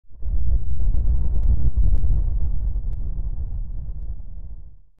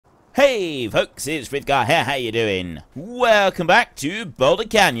Hey folks, it's Frithgar here, how you doing? Welcome back to Boulder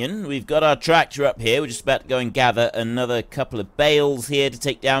Canyon. We've got our tractor up here, we're just about to go and gather another couple of bales here to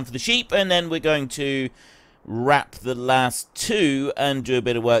take down for the sheep, and then we're going to wrap the last two and do a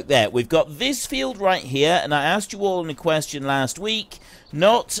bit of work there. We've got this field right here, and I asked you all in a question last week,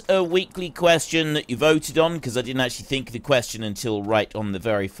 not a weekly question that you voted on, because I didn't actually think of the question until right on the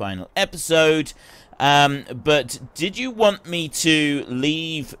very final episode. But did you want me to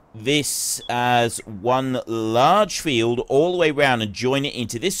leave this as one large field all the way around and join it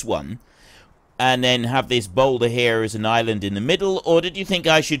into this one, and then have this boulder here as an island in the middle, or did you think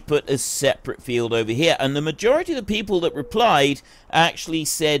I should put a separate field over here? And the majority of the people that replied actually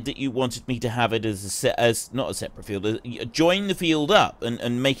said that you wanted me to have it as not a separate field, join the field up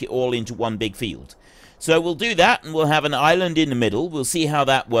and make it all into one big field. So we'll do that, and we'll have an island in the middle. We'll see how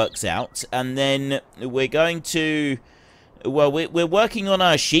that works out. And then we're going to... Well, we're working on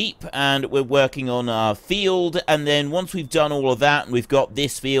our sheep, and we're working on our field. And then once we've done all of that, and we've got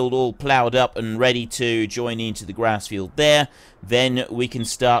this field all ploughed up and ready to join into the grass field there, then we can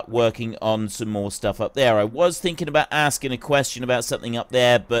start working on some more stuff up there. I was thinking about asking a question about something up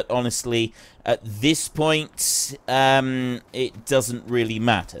there, but honestly, at this point, it doesn't really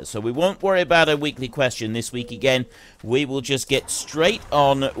matter. So we won't worry about a weekly question this week again. We will just get straight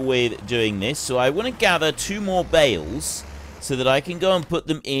on with doing this. So I want to gather 2 more bales so that I can go and put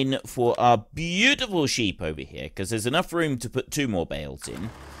them in for our beautiful sheep over here, because there's enough room to put 2 more bales in.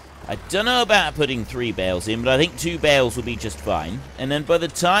 I don't know about putting 3 bales in, but I think 2 bales will be just fine. And then by the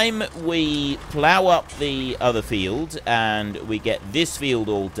time we plough up the other field and we get this field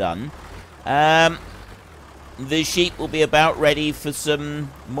all done, the sheep will be about ready for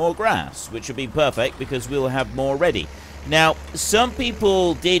some more grass, which will be perfect because we'll have more ready. Now, some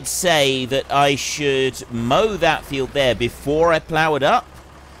people did say that I should mow that field there before I plough it up.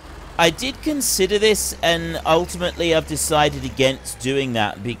 I did consider this, and ultimately I've decided against doing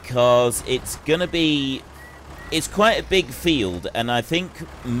that because it's quite a big field, and I think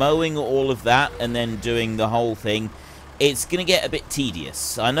mowing all of that and then doing the whole thing, it's going to get a bit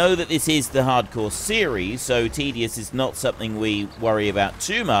tedious. I know that this is the hardcore series, so tedious is not something we worry about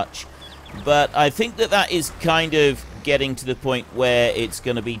too much, but I think that that is kind of getting to the point where it's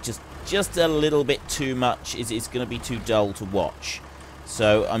going to be just a little bit too much. It's going to be too dull to watch.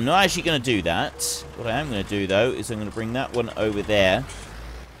 So I'm not actually going to do that. What I am going to do, though, is I'm going to bring that one over there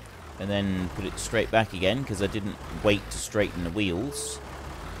and then put it straight back again, because I didn't wait to straighten the wheels.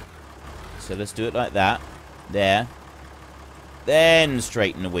 So let's do it like that. There. Then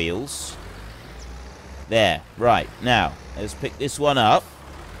straighten the wheels. There. Right. Now, let's pick this one up.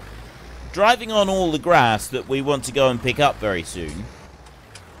 Driving on all the grass that we want to go and pick up very soon.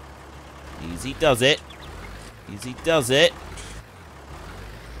 Easy does it. Easy does it.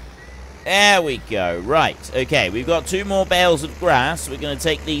 There we go. Right. Okay, we've got 2 more bales of grass. We're going to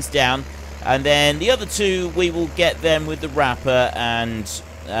take these down. And then the other 2, we will get them with the wrapper and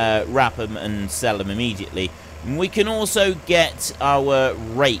wrap them and sell them immediately. And we can also get our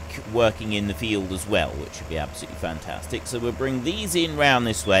rake working in the field as well, which would be absolutely fantastic. So we'll bring these in round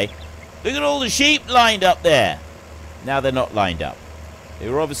this way. Look at all the sheep lined up there. Now they're not lined up. They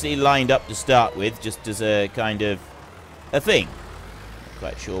were obviously lined up to start with, just as a kind of a thing. Not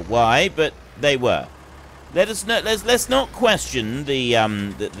quite sure why, but they were. Let's not question the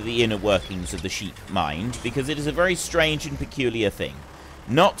inner workings of the sheep mind, because it is a very strange and peculiar thing.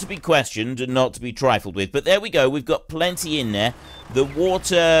 Not to be questioned and not to be trifled with. But there we go. We've got plenty in there. The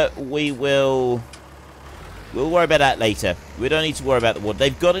water, we'll worry about that later. We don't need to worry about the water.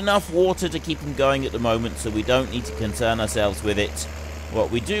 They've got enough water to keep them going at the moment, so we don't need to concern ourselves with it.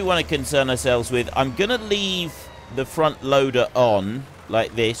 What we do want to concern ourselves with, I'm going to leave the front loader on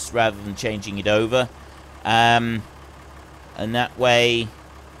like this rather than changing it over. And that way...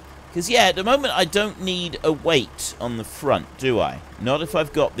 Because, yeah, at the moment I don't need a weight on the front, do I? Not if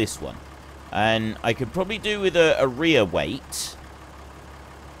I've got this one. And I could probably do with a rear weight.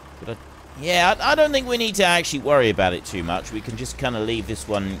 But yeah, I don't think we need to actually worry about it too much. We can just kind of leave this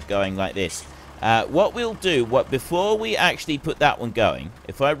one going like this. What we'll do, before we actually put that one going,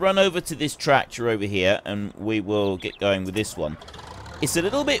 if I run over to this tractor over here, and we will get going with this one, it's a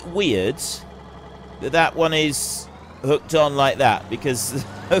little bit weird that that one is hooked on like that, because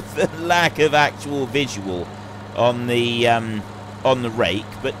of the lack of actual visual on the rake.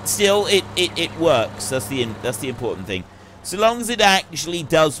 But still, it works. That's the important thing. So long as it actually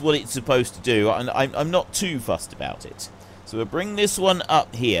does what it's supposed to do, I'm not too fussed about it. So we'll bring this one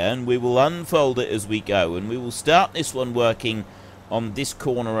up here, and we will unfold it as we go, and we will start this one working on this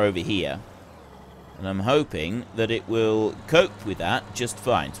corner over here. And I'm hoping that it will cope with that just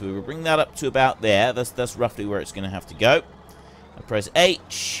fine. So we will bring that up to about there. That's roughly where it's going to have to go. I press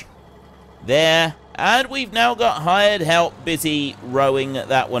H. There. And we've now got hired help busy rowing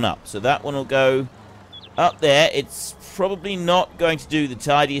that one up. So that one will go up there. It's probably not going to do the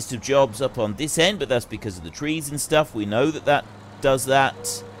tidiest of jobs up on this end, but that's because of the trees and stuff. We know that that does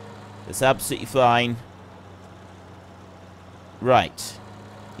that. That's absolutely fine. Right.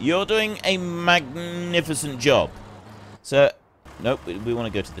 You're doing a magnificent job. So, nope, we want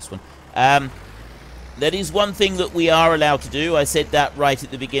to go to this one. That is one thing that we are allowed to do. I said that right at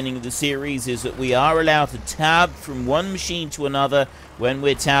the beginning of the series, is that we are allowed to tab from one machine to another when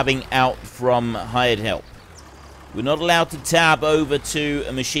we're tabbing out from hired help. We're not allowed to tab over to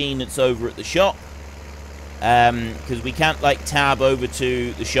a machine that's over at the shop, because we can't, like, tab over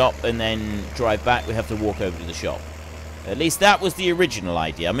to the shop and then drive back. We have to walk over to the shop. At least that was the original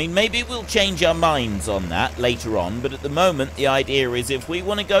idea. I mean, maybe we'll change our minds on that later on, but at the moment, the idea is if we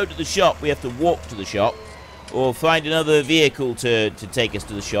want to go to the shop, we have to walk to the shop, or find another vehicle to take us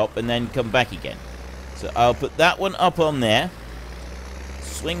to the shop, and then come back again. So I'll put that one up on there,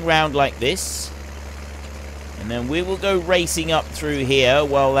 swing round like this, and then we will go racing up through here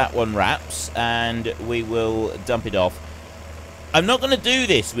while that one wraps, and we will dump it off. I'm not going to do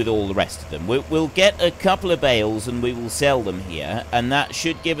this with all the rest of them. We'll get a couple of bales and we will sell them here, and that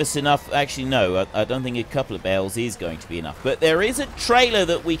should give us enough. Actually, no, I don't think a couple of bales is going to be enough. But there is a trailer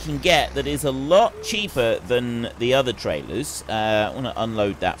that we can get that is a lot cheaper than the other trailers. I want to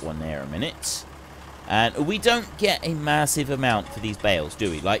unload that one there a minute. And we don't get a massive amount for these bales,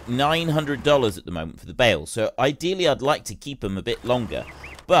 do we? Like $900 at the moment for the bales. So ideally, I'd like to keep them a bit longer.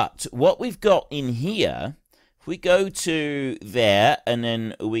 But what we've got in here... If we go to there, and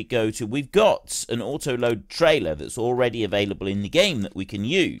then we go to... We've got an autoload trailer that's already available in the game that we can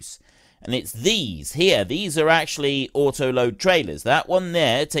use. And it's these here. These are actually autoload trailers. That one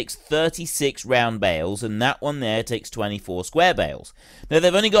there takes 36 round bales, and that one there takes 24 square bales. Now,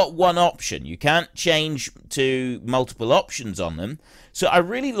 they've only got one option. You can't change to multiple options on them. So I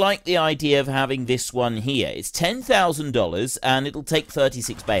really like the idea of having this one here. It's $10,000, and it'll take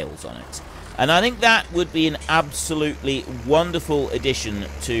 36 bales on it. And I think that would be an absolutely wonderful addition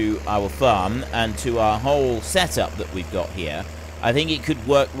to our farm and to our whole setup that we've got here. I think it could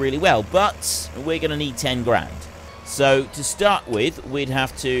work really well, but we're going to need 10 grand. So to start with, we'd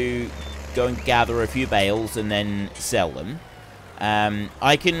have to go and gather a few bales and then sell them.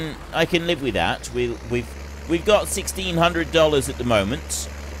 I can live with that. We've got $1,600 at the moment,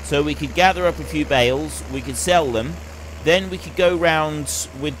 so we could gather up a few bales. We could sell them. Then we could go round,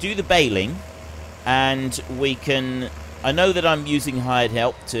 we'd do the baling, and we can... I know that I'm using hired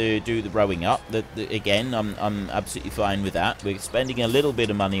help to do the rowing up. Again, I'm absolutely fine with that. We're spending a little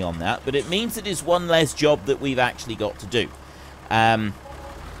bit of money on that, but it means that it's one less job that we've actually got to do.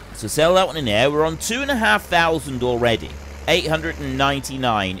 So sell that one in there. We're on 2,500 already.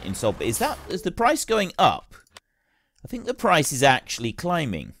 899 in sold. Is the price going up? I think the price is actually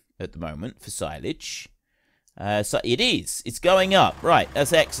climbing at the moment for silage. So it is. It's going up. Right,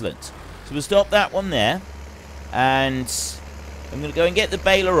 that's excellent. So we'll stop that one there. And I'm going to go and get the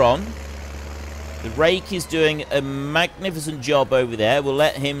baler on. The rake is doing a magnificent job over there. We'll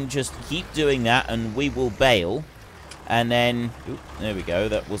let him just keep doing that, and we will bale. And then... Ooh, there we go.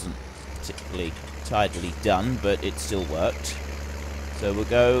 That wasn't particularly tidily done, but it still worked. So we'll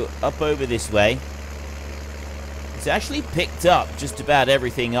go up over this way. It's actually picked up just about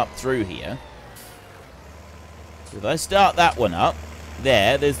everything up through here. So if I start that one up,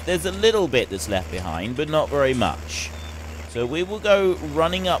 there's a little bit that's left behind, but not very much. So we will go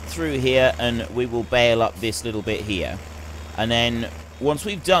running up through here, and we will bale up this little bit here. And then, once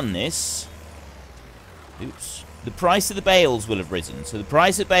we've done this... Oops. The price of the bales will have risen. So the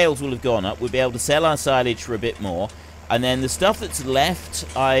price of bales will have gone up. We'll be able to sell our silage for a bit more. And then the stuff that's left,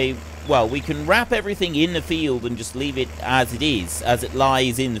 well, we can wrap everything in the field and just leave it as it is, as it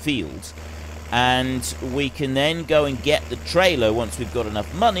lies in the field. And we can then go and get the trailer once we've got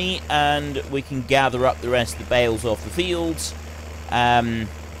enough money, and we can gather up the rest of the bales off the fields. We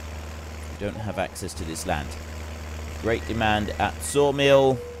don't have access to this land. Great demand at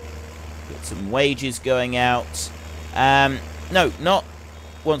sawmill. Got some wages going out. No, not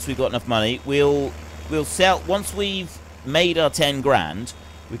once we've got enough money. We'll sell once we've made our 10 grand.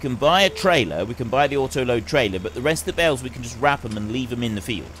 We can buy a trailer. We can buy the autoload trailer, but the rest of the bales we can just wrap them and leave them in the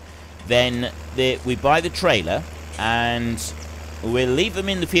field. Then we buy the trailer, and we'll leave them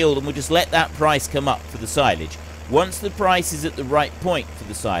in the field, and we'll just let that price come up for the silage. Once the price is at the right point for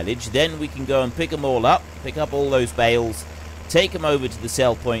the silage, then we can go and pick them all up, pick up all those bales, take them over to the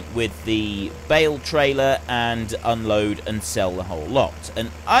sell point with the bale trailer and unload and sell the whole lot.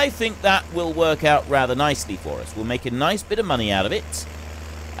 And I think that will work out rather nicely for us. We'll make a nice bit of money out of it.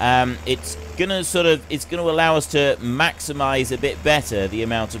 It's gonna allow us to maximize a bit better the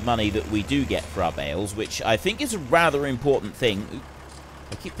amount of money that we do get for our bales, which I think is a rather important thing. Ooh,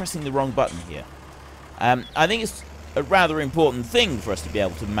 I keep pressing the wrong button here. I think it's a rather important thing for us to be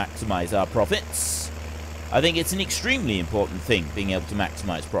able to maximize our profits. I think it's an extremely important thing, being able to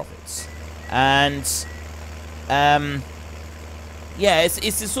maximize profits. And, yeah,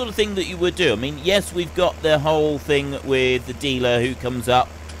 it's the sort of thing that you would do. I mean, yes, we've got the whole thing with the dealer who comes up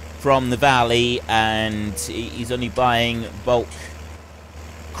from the valley and he's only buying bulk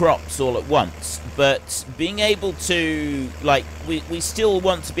crops all at once. But being able to, like, we still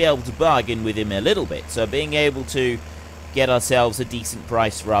want to be able to bargain with him a little bit. So being able to get ourselves a decent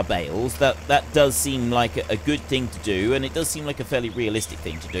price for our bales, that does seem like a good thing to do, and it does seem like a fairly realistic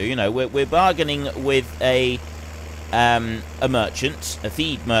thing to do. You know, we're bargaining with a merchant, a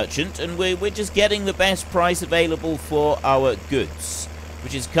feed merchant, and we're just getting the best price available for our goods,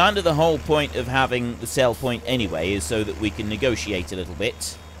 which is kind of the whole point of having the sell point anyway, is so that we can negotiate a little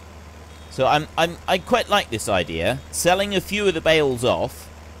bit. So I quite like this idea, selling a few of the bales off,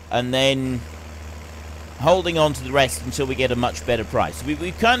 and then holding on to the rest until we get a much better price.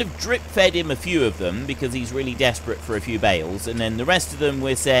 We've kind of drip-fed him a few of them because he's really desperate for a few bales, and then the rest of them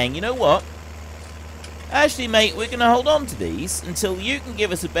we're saying, you know what? Actually, mate, we're going to hold on to these until you can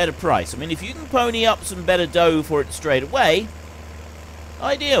give us a better price. I mean, if you can pony up some better dough for it straight away,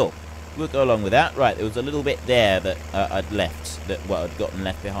 ideal. We'll go along with that. Right, there was a little bit there that I'd left, I'd gotten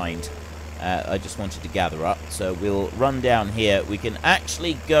left behind. I just wanted to gather up, so we'll run down here. We can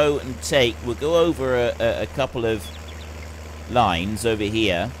actually go and we'll go over a couple of lines over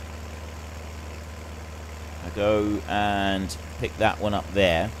here. I'll go and pick that one up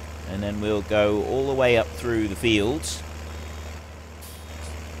there, and then we'll go all the way up through the fields.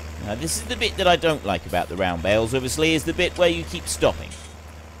 Now this is the bit that I don't like about the round bales, obviously, is the bit where you keep stopping.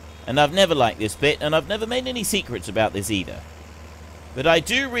 And I've never liked this bit, and I've never made any secrets about this either. But I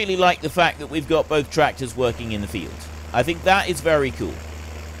do really like the fact that we've got both tractors working in the field. I think that is very cool.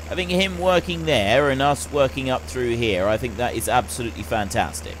 I think him working there and us working up through here, I think that is absolutely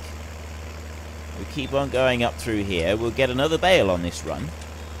fantastic. We'll keep on going up through here. We'll get another bale on this run.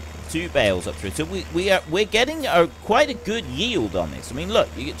 2 bales up through. So we're getting quite a good yield on this. I mean, look,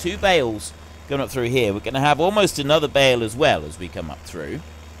 you get 2 bales going up through here. We're going to have almost another bale as well as we come up through.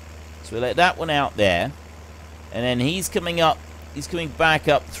 So we'll let that one out there. And then he's coming up. He's coming back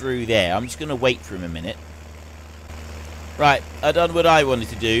up through there. I'm just going to wait for him a minute. Right, I've done what I wanted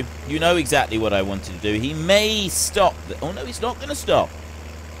to do. You know exactly what I wanted to do. He may stop. Oh, no, he's not going to stop.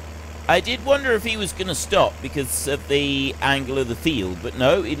 I did wonder if he was going to stop because of the angle of the field. But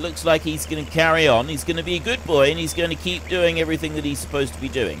no, it looks like he's going to carry on. He's going to be a good boy, and he's going to keep doing everything that he's supposed to be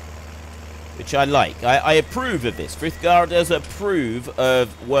doing. Which I like. I approve of this. Frithgar does approve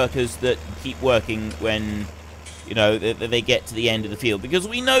of workers that keep working when, you know, they get to the end of the field. Because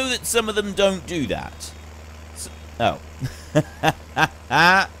we know that some of them don't do that. So, oh.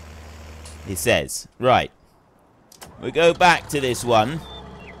 He says. Right. We'll go back to this one.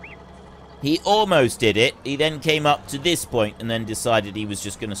 He almost did it. He then came up to this point and then decided he was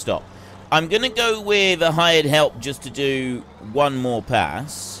just going to stop. I'm going to go with a hired help just to do one more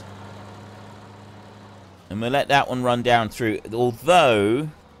pass. And we'll let that one run down through. Although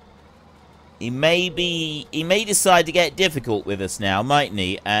he may decide to get difficult with us now, mightn't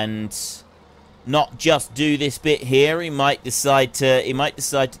he? And not just do this bit here. He might decide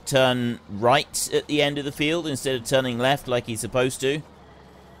to turn right at the end of the field instead of turning left like he's supposed to.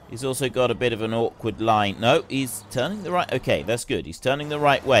 He's also got a bit of an awkward line. No, he's turning the right. Okay, that's good. He's turning the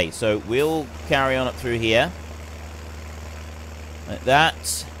right way. So we'll carry on up through here. Like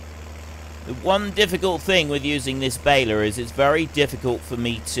that. The one difficult thing with using this baler is it's very difficult for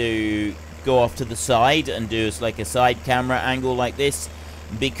me to go off to the side and do like a side camera angle like this.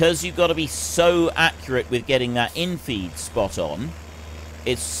 Because you've got to be so accurate with getting that infeed spot on,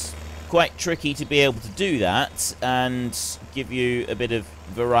 it's quite tricky to be able to do that and give you a bit of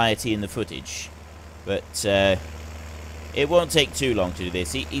variety in the footage. But it won't take too long to do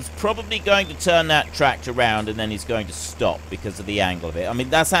this. He's probably going to turn that tractor around and then he's going to stop because of the angle of it. I mean,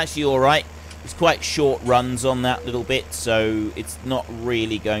 that's actually alright. It's quite short runs on that little bit, so it's not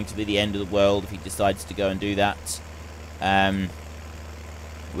really going to be the end of the world if he decides to go and do that.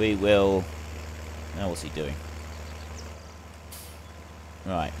 We will... Now what's he doing?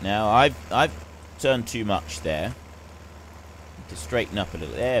 Right, now I've turned too much there. To straighten up a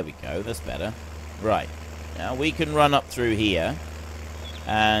little. There we go, that's better. Right. Now we can run up through here.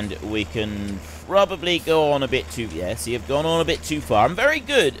 And we can probably go on a bit too... Yes, you've gone on a bit too far. I'm very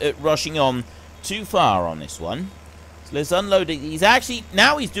good at rushing on too far on this one. So let's unload it. He's actually...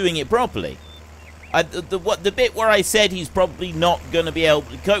 Now he's doing it properly. The bit where I said he's probably not going to be able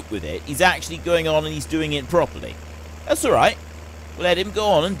to cope with it, he's actually going on and he's doing it properly. That's alright. We'll let him go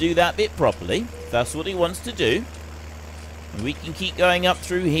on and do that bit properly. If that's what he wants to do. We can keep going up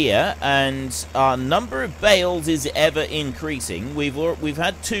through here, and our number of bales is ever increasing. We've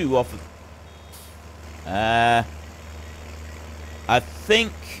had 2 off of... I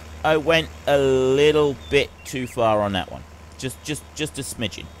think I went a little bit too far on that one. Just a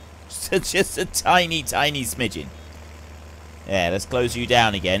smidgen. Just a tiny smidgen. Yeah, let's close you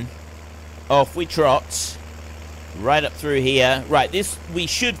down again. Off we trot. Right up through here. Right, we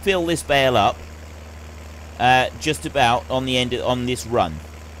should fill this bale up. Just about on the end on this run.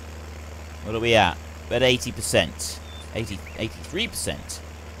 What are we at? About 80%. 83%.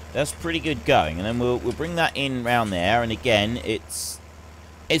 That's pretty good going. And then we'll bring that in round there. And again, it's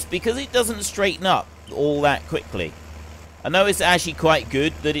because it doesn't straighten up all that quickly. I know it's actually quite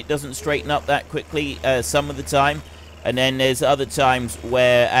good that it doesn't straighten up that quickly some of the time. And then there's other times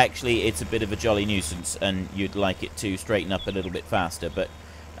where actually it's a bit of a jolly nuisance and you'd like it to straighten up a little bit faster. But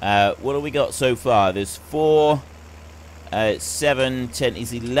what have we got so far? There's 4, 7, 10,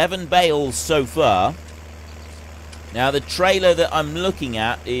 is 11 bales so far. Now the trailer that I'm looking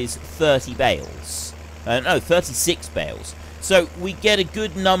at is 30 bales. No, 36 bales. So we get a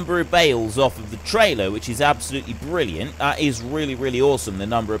good number of bales off of the trailer, which is absolutely brilliant. That is really, really awesome, the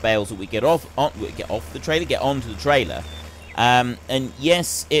number of bales that we get off the trailer, get onto the trailer. And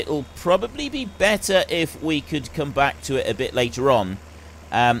yes, it'll probably be better if we could come back to it a bit later on.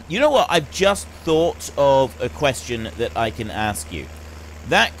 You know what? I've just thought of a question that I can ask you.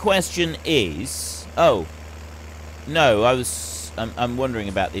 That question is... Oh. No, I'm wondering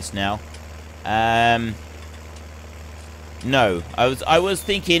about this now. No, I was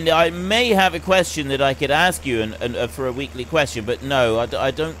thinking I may have a question that I could ask you and for a weekly question, but no,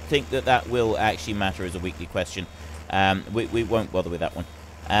 I don't think that will actually matter as a weekly question. We won't bother with that one.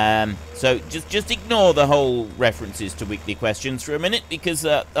 So just ignore the whole references to weekly questions for a minute, because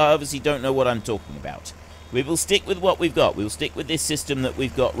I obviously don't know what I'm talking about. We will stick with what we've got. We'll stick with this system that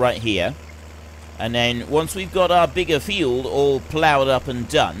we've got right here. And then once we've got our bigger field all ploughed up and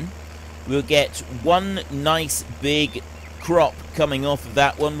done, we'll get one nice big crop coming off of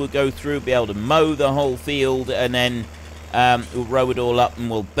that one. We'll go through, be able to mow the whole field, and then we'll row it all up and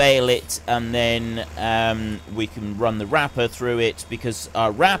we'll bale it, and then we can run the wrapper through it, because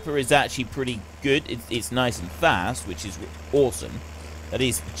our wrapper is actually pretty good. It's nice and fast, which is awesome. That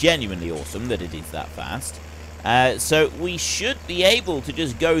is genuinely awesome that it is that fast. So we should be able to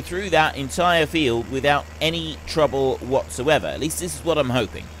just go through that entire field without any trouble whatsoever. At least this is what I'm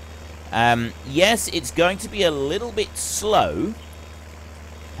hoping. Yes, it's going to be a little bit slow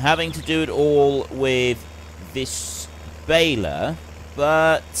having to do it all with this baler,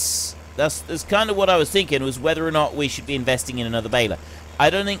 but that's kind of what I was thinking, was whether or not we should be investing in another baler.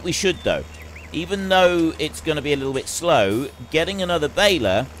 I don't think we should, though. Even though it's going to be a little bit slow, getting another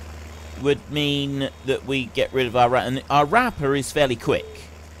baler would mean that we get rid of our wrapper, and our wrapper is fairly quick.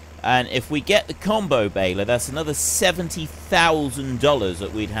 And if we get the combo baler, that's another $70,000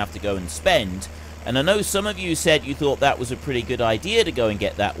 that we'd have to go and spend. And I know some of you said you thought that was a pretty good idea to go and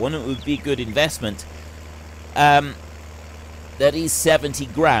get that one. It would be a good investment. That is 70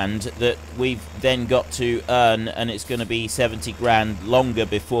 grand that we've then got to earn, and it's going to be 70 grand longer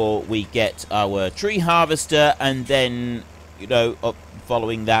before we get our tree harvester, and then, you know,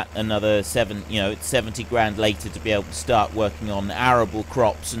 following that another 70 grand later to be able to start working on arable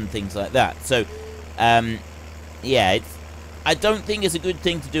crops and things like that. So yeah, I don't think it's a good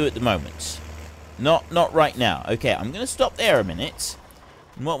thing to do at the moment. Not right now. Okay, I'm going to stop there a minute,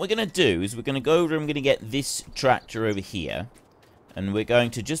 and what we're going to do is we're going to go over and I'm going to get this tractor over here, and we're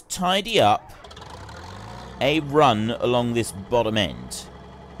going to just tidy up a run along this bottom end.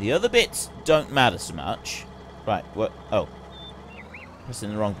 The other bits don't matter so much. Right, what? Oh,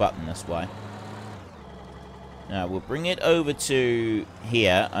 pressing the wrong button, that's why. Now, we'll bring it over to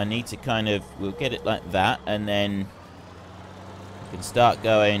here. I need to kind of... We'll get it like that, and then we can start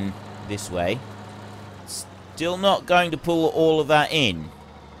going this way. Still not going to pull all of that in.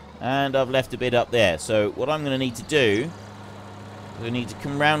 And I've left a bit up there. So, what I'm going to need to do... We need to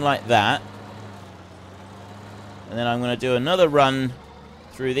come round like that. And then I'm going to do another run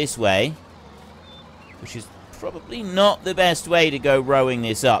through this way, which is probably not the best way to go rowing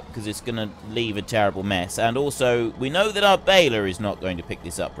this up, because it's going to leave a terrible mess. And also, we know that our baler is not going to pick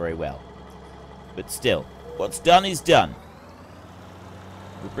this up very well. But still, what's done is done.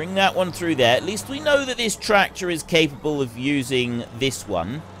 We'll bring that one through there. At least we know that this tractor is capable of using this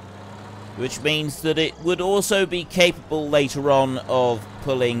one, which means that it would also be capable later on of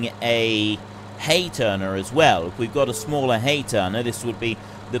pulling a hay turner as well. If we've got a smaller hay turner, this would be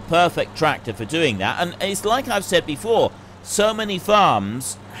the perfect tractor for doing that. And it's like I've said before, so many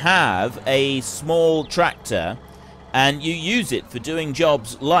farms have a small tractor and you use it for doing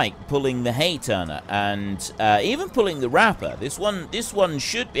jobs like pulling the hay turner and even pulling the wrapper. This one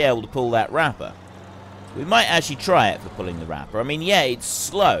should be able to pull that wrapper. We might actually try it for pulling the wrapper. I mean, yeah, it's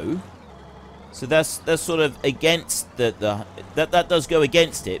slow, so that's sort of against that does go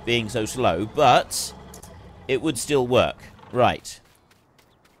against it being so slow, but it would still work. Right.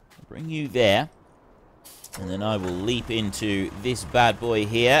 Bring you there, and then I will leap into this bad boy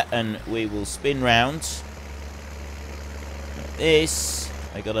here, and we will spin round. Like this.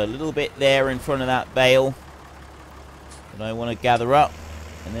 I got a little bit there in front of that bale that I want to gather up,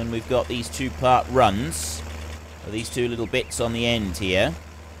 and then we've got these two-part runs, or these two little bits on the end here,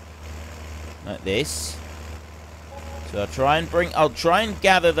 like this. So I'll try and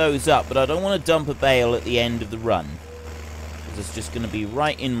gather those up, but I don't want to dump a bale at the end of the run. It's just going to be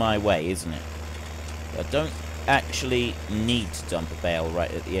right in my way, isn't it? I don't actually need to dump a bale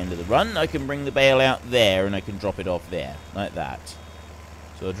right at the end of the run. I can bring the bale out there and I can drop it off there, like that.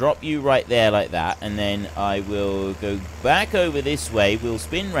 So I'll drop you right there like that, and then I will go back over this way. We'll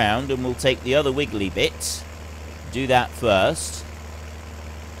spin round and we'll take the other wiggly bit. Do that first.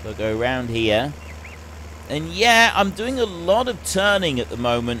 So I'll go around here. And yeah, I'm doing a lot of turning at the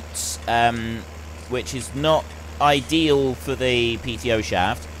moment, which is not ideal for the PTO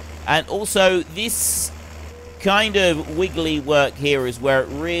shaft. And also this kind of wiggly work here is where it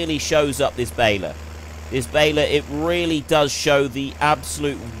really shows up this baler. This baler, it really does show the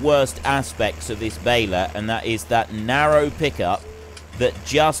absolute worst aspects of this baler, and that is that narrow pickup that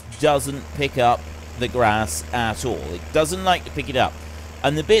just doesn't pick up the grass at all. It doesn't like to pick it up.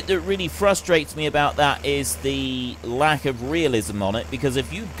 And the bit that really frustrates me about that is the lack of realism on it, because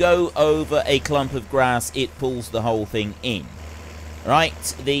if you go over a clump of grass, it pulls the whole thing in. Right?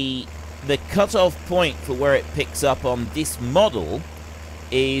 The cutoff point for where it picks up on this model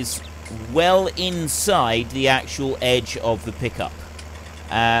is well inside the actual edge of the pickup.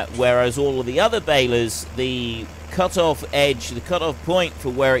 Whereas all of the other balers, the cutoff edge, the cutoff point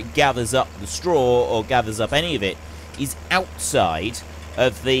for where it gathers up the straw or gathers up any of it is outside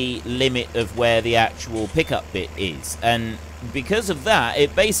of the limit of where the actual pickup bit is. And because of that,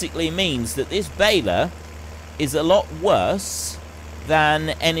 it basically means that this baler is a lot worse than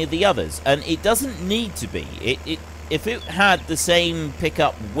any of the others, and it doesn't need to be. If it had the same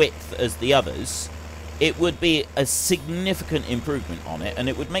pickup width as the others, it would be a significant improvement on it, and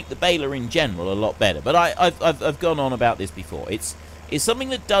it would make the baler in general a lot better. But I've gone on about this before. It's something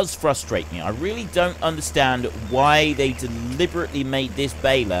that does frustrate me. I really don't understand why they deliberately made this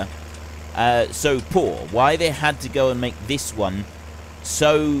baler so poor. Why they had to go and make this one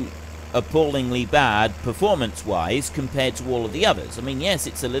so appallingly bad performance-wise compared to all of the others. I mean, yes,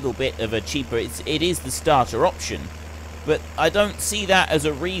 it's a little bit of a cheaper... It is the starter option. But I don't see that as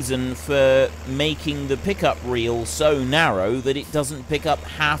a reason for making the pickup reel so narrow that it doesn't pick up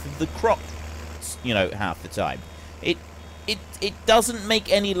half of the crop, you know, half the time. It doesn't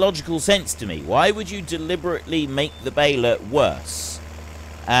make any logical sense to me. Why would you deliberately make the baler worse?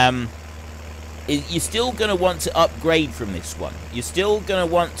 You're still going to want to upgrade from this one. You're still going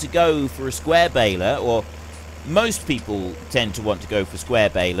to want to go for a square baler, or most people tend to want to go for square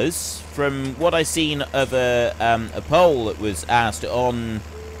balers. From what I've seen of a poll that was asked on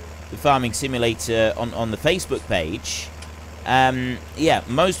the Farming Simulator on the Facebook page, yeah,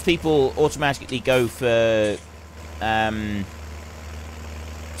 most people automatically go for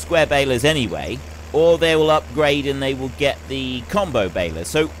square balers anyway, or they will upgrade and they will get the combo baler.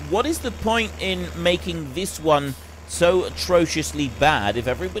 So what is the point in making this one so atrociously bad if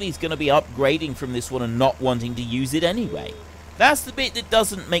everybody's going to be upgrading from this one and not wanting to use it anyway? That's the bit that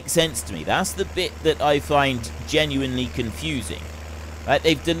doesn't make sense to me. That's the bit that I find genuinely confusing. Right?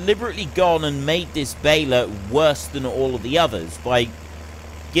 They've deliberately gone and made this baler worse than all of the others by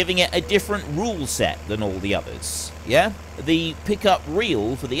giving it a different rule set than all the others. Yeah? The pickup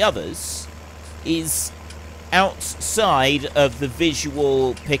reel for the others is outside of the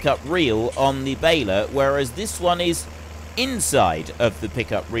visual pickup reel on the baler, whereas this one is inside of the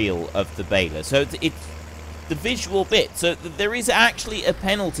pickup reel of the baler. So it's the visual bit. So there is actually a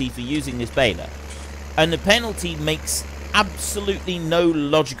penalty for using this baler, and the penalty makes absolutely no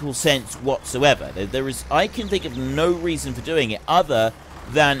logical sense whatsoever. I can think of no reason for doing it other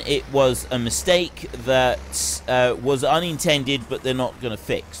than it was a mistake that was unintended, but they're not going to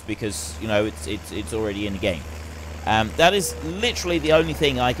fix because, you know, it's already in the game. That is literally the only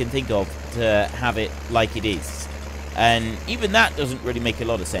thing I can think of to have it like it is. And even that doesn't really make a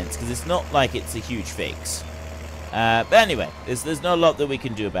lot of sense because it's not like it's a huge fix. But anyway, there's not a lot that we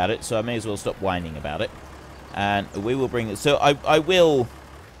can do about it, so I may as well stop whining about it. And we will bring it. So I will,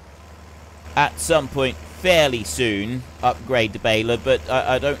 at some point fairly soon, upgrade the baler, but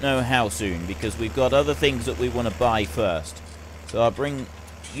I don't know how soon because we've got other things that we want to buy first. So I'll bring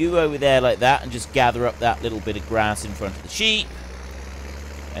you over there like that and just gather up that little bit of grass in front of the sheep.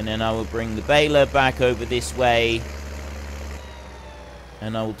 And then I will bring the baler back over this way.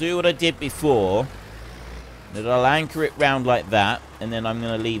 And I will do what I did before. That I'll anchor it round like that. And then I'm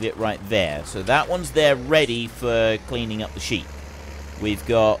going to leave it right there. So that one's there ready for cleaning up the sheep. We've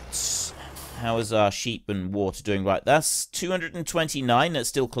got... How is our sheep and water doing? Right, that's 229. That's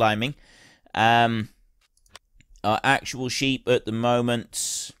still climbing. Our actual sheep at the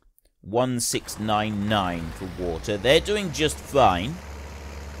moment, 1699 for water. They're doing just fine.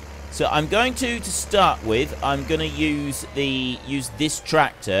 So I'm going to start with, I'm going to use this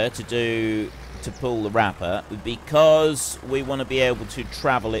tractor to pull the wrapper because we want to be able to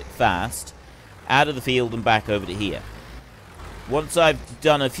travel it fast out of the field and back over to here. Once I've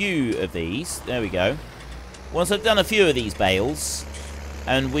done a few of these, there we go. Once I've done a few of these bales,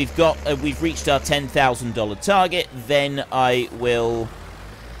 and we've reached our $10,000 target, then I will,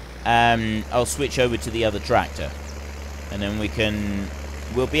 I'll switch over to the other tractor, and then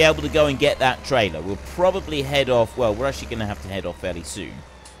we'll be able to go and get that trailer. We'll probably head off. Well, we're actually going to have to head off fairly soon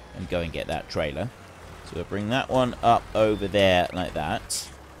and go and get that trailer. So we'll bring that one up over there like that.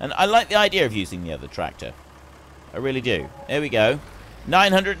 And I like the idea of using the other tractor. I really do. There we go.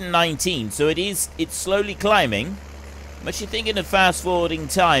 919. So it's slowly climbing. I'm actually thinking of fast forwarding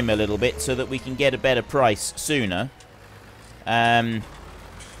time a little bit so that we can get a better price sooner.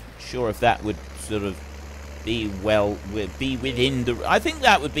 Sure if that would sort of be within the... I think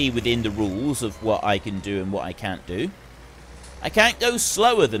that would be within the rules of what I can do and what I can't do. I can't go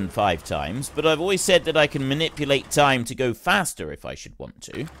slower than 5 times, but I've always said that I can manipulate time to go faster if I should want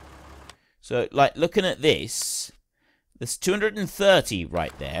to. So, like, looking at this... There's 230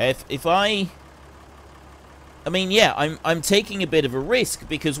 right there. If I mean, yeah, I'm taking a bit of a risk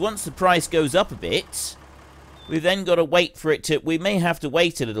because once the price goes up a bit, we've then got to wait for it to... We may have to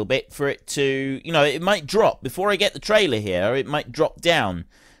wait a little bit for it to... You know, it might drop. Before I get the trailer here, it might drop down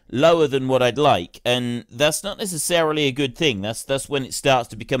lower than what I'd like. And that's not necessarily a good thing. That's when it starts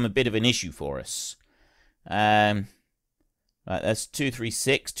to become a bit of an issue for us. Right, that's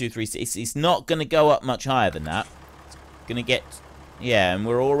 236, 236. It's not going to go up much higher than that. Gonna get... Yeah, and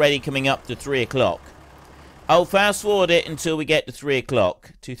we're already coming up to 3 o'clock. I'll fast forward it until we get to 3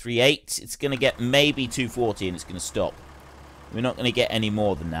 o'clock. 238. It's gonna get maybe 240 and it's gonna stop. We're not gonna get any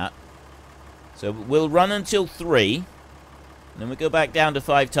more than that. So we'll run until 3. And then we go back down to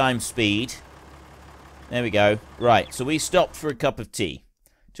 5 times speed. There we go. Right, so we stopped for a cup of tea.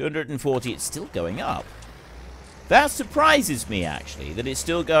 240. It's still going up. That surprises me, actually, that it's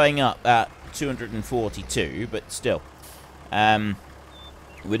still going up at 242, but still.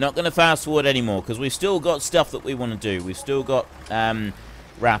 We're not going to fast forward anymore because we've still got stuff that we want to do. We've still got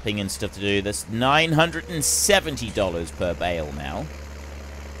wrapping and stuff to do. That's $970 per bale now.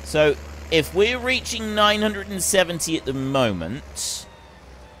 So if we're reaching 970 at the moment,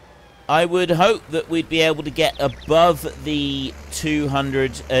 I would hope that we'd be able to get above the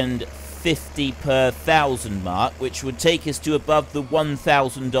 250 per thousand mark, which would take us to above the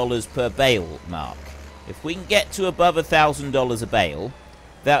 $1,000 per bale mark. If we can get to above $1,000 a bale,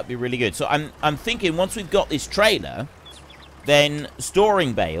 that would be really good. So I'm thinking once we've got this trailer, then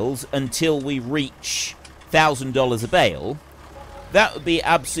storing bales until we reach $1,000 a bale, that would be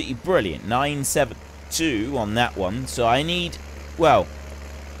absolutely brilliant. 972 on that one. So I need, well,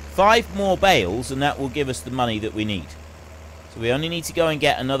 5 more bales, and that will give us the money that we need. So we only need to go and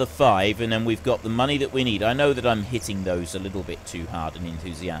get another 5, and then we've got the money that we need. I know that I'm hitting those a little bit too hard and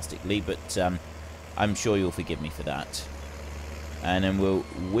enthusiastically, but I'm sure you'll forgive me for that. And then we'll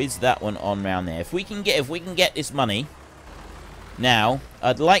whiz that one on round there. If we can get this money now,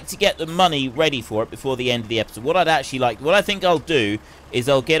 I'd like to get the money ready for it before the end of the episode. What I think I'll do is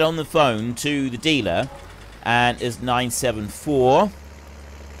I'll get on the phone to the dealer, and it's 974.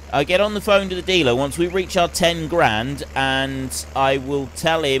 I'll get on the phone to the dealer once we reach our 10 grand, and I will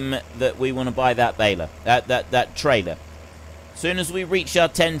tell him that we want to buy that baler, that trailer. As soon as we reach our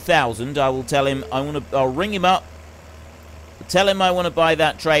 10,000, I will tell him I'll ring him up, tell him I want to buy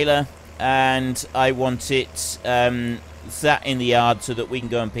that trailer, and I want it sat in the yard so that we can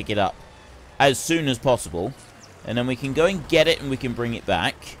go and pick it up as soon as possible. And then we can go and get it and we can bring it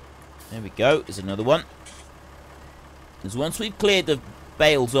back. There we go. There's another one. Because once we've cleared the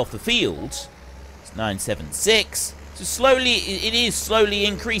bales off the field, it's 976. So slowly, it is slowly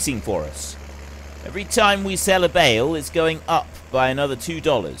increasing for us. Every time we sell a bale, it's going up by another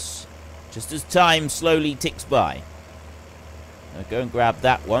 $2. Just as time slowly ticks by. I'll go and grab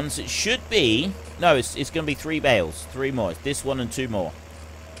that one. So it should be... No, it's going to be 3 bales. 3 more. It's this one and 2 more.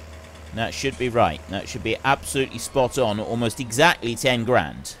 And that should be right. That should be absolutely spot on. Almost exactly 10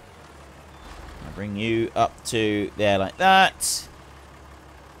 grand. I'll bring you up to there like that.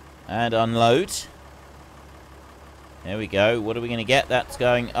 And unload. There we go. What are we going to get? That's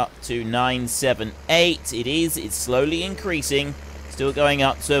going up to 978. It is. It's slowly increasing. Still going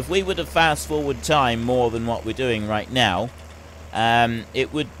up. So if we were to fast forward time more than what we're doing right now,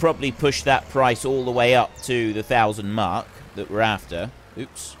 it would probably push that price all the way up to the 1,000 mark that we're after.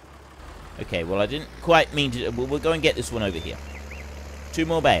 Oops. Okay, well, I didn't quite mean to... We'll go and get this one over here. 2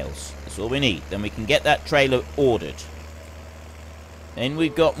 more bales. That's all we need. Then we can get that trailer ordered. Then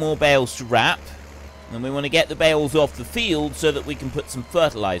we've got more bales to wrap. And we want to get the bales off the field so that we can put some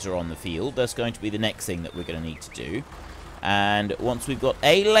fertilizer on the field. That's going to be the next thing that we're going to need to do. And once we've got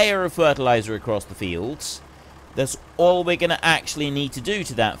a layer of fertilizer across the fields, that's all we're going to actually need to do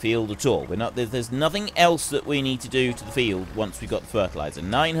to that field at all. There's nothing else that we need to do to the field once we've got the fertilizer.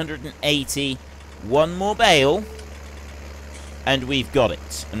 980, 1 more bale, and we've got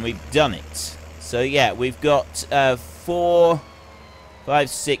it. And we've done it. So yeah, we've got 4, 5,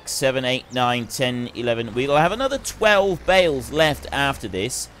 6, 7, 8, 9, 10, 11. We'll have another 12 bales left after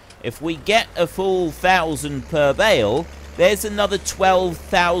this. If we get a full 1,000 per bale, there's another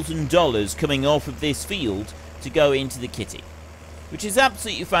 $12,000 coming off of this field to go into the kitty, which is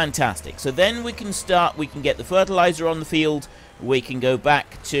absolutely fantastic. So then we can start, we can get the fertilizer on the field, we can go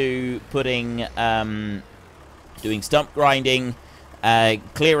back to putting, doing stump grinding,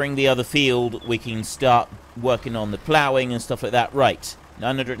 clearing the other field, we can start working on the ploughing and stuff like that. Right,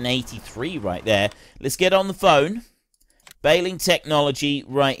 983 right there. Let's get on the phone. Baling technology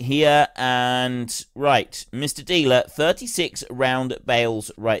right here, and right, Mr. Dealer, 36 round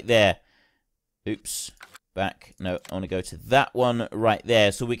bales right there. Oops, back. No, I want to go to that one right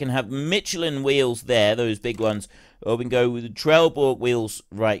there. So we can have Michelin wheels there, those big ones, or we can go with the Trelleborg wheels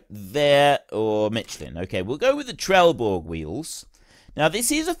right there, or Michelin. Okay, we'll go with the Trelleborg wheels. Now,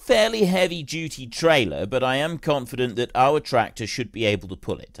 this is a fairly heavy-duty trailer, but I am confident that our tractor should be able to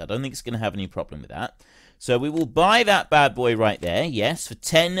pull it. I don't think it's going to have any problem with that. So we will buy that bad boy right there, yes, for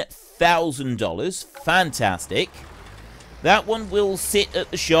 $10,000. Fantastic. That one will sit at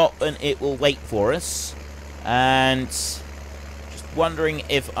the shop and it will wait for us. And just wondering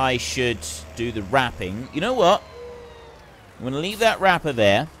if I should do the wrapping. You know what? I'm going to leave that wrapper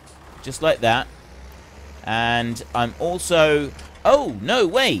there, just like that. And I'm also... Oh, no,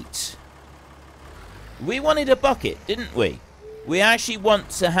 wait. We wanted a bucket, didn't we? We actually want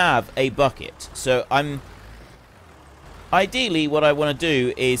to have a bucket. So ideally, what I want to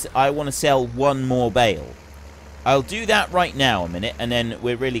do is I want to sell 1 more bale. I'll do that right now a minute, and then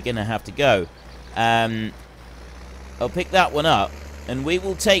we're really going to have to go. I'll pick that one up, and we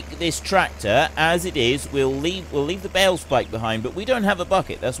will take this tractor as it is. We'll leave the bale spike behind, but we don't have a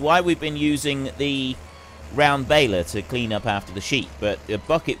bucket. That's why we've been using the round baler to clean up after the sheep. But a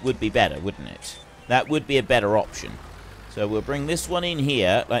bucket would be better, wouldn't it? That would be a better option. So we'll bring this one in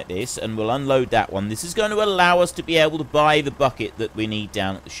here, like this, and we'll unload that one. This is going to allow us to be able to buy the bucket that we need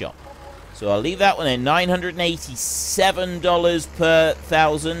down at the shop. So I'll leave that one in. $987 per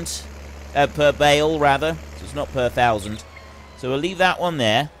thousand, per bale, rather. So it's not per thousand. So we'll leave that one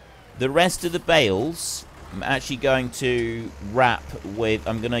there. The rest of the bales, I'm actually going to wrap with...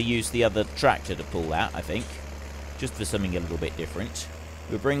 I'm going to use the other tractor to pull that, I think. Just for something a little bit different.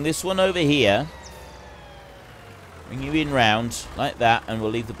 We'll bring this one over here. Bring you in round, like that, and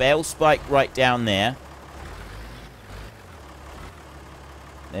we'll leave the bale spike right down there.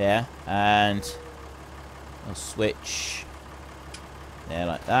 There, and I'll switch there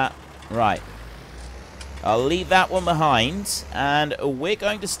like that. Right. I'll leave that one behind, and we're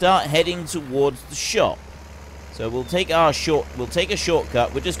going to start heading towards the shop. So we'll take a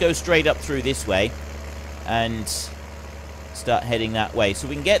shortcut. We'll just go straight up through this way and start heading that way. So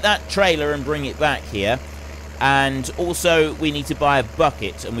we can get that trailer and bring it back here. And also, we need to buy a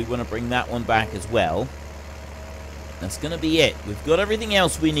bucket, and we want to bring that one back as well. That's going to be it. We've got everything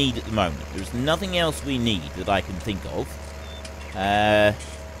else we need at the moment. There's nothing else we need that I can think of.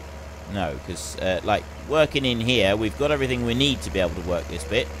 No, because, like, working in here, we've got everything we need to be able to work this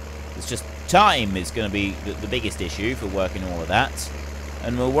bit. It's just time is going to be the biggest issue for working all of that,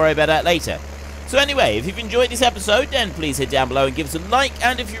 and we'll worry about that later. So anyway, if you've enjoyed this episode, then please hit down below and give us a like,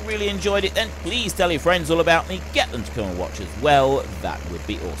 and if you really enjoyed it, then please tell your friends all about me, get them to come and watch as well. That would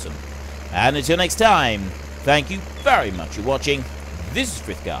be awesome. And until next time, thank you very much for watching. This is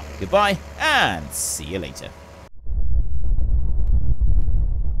Frithgar. Goodbye, and see you later.